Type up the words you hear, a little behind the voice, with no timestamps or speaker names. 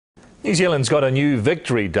New Zealand's got a new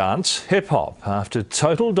victory dance, hip-hop, after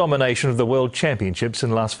total domination of the World Championships in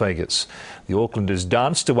Las Vegas. The Aucklanders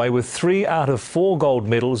danced away with 3 out of 4 gold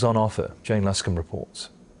medals on offer. Jane Luscombe reports.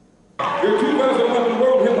 Your 2011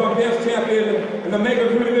 World Hip-Hop Dance Champion in the Mega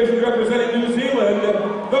Crew division representing New Zealand,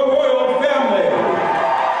 the Royal Family.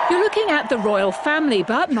 You're looking at the Royal Family,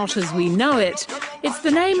 but not as we know it. It's the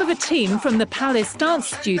name of a team from the Palace Dance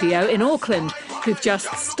Studio in Auckland, who've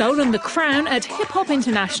just stolen the crown at Hip Hop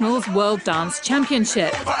International's World Dance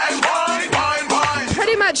Championship.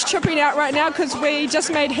 Pretty much tripping out right now because we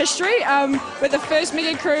just made history. We're the first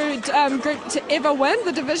Mega Crew group to ever win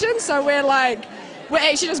the division, so we're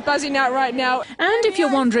actually just buzzing out right now. And if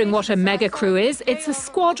you're wondering what a Mega Crew is, it's a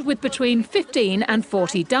squad with between 15 and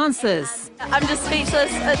 40 dancers. I'm just speechless.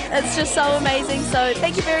 It's just so amazing. So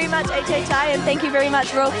thank you very much, HHI, and thank you very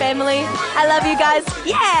much, Royal Family. I love you guys.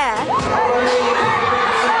 Yeah!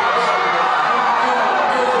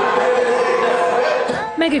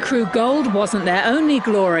 Mega Crew Gold wasn't their only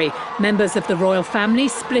glory. Members of the Royal Family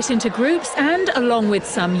split into groups and, along with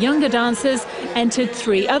some younger dancers, entered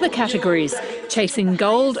 3 other categories, chasing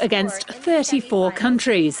gold against 34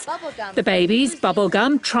 countries. The Babies,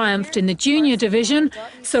 Bubblegum, triumphed in the junior division,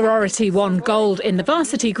 Sorority won gold in the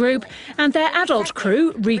varsity group, and their adult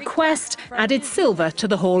crew, Request, added silver to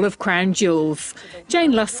the Hall of Crown Jewels.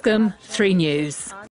 Jane Luscombe, 3 News.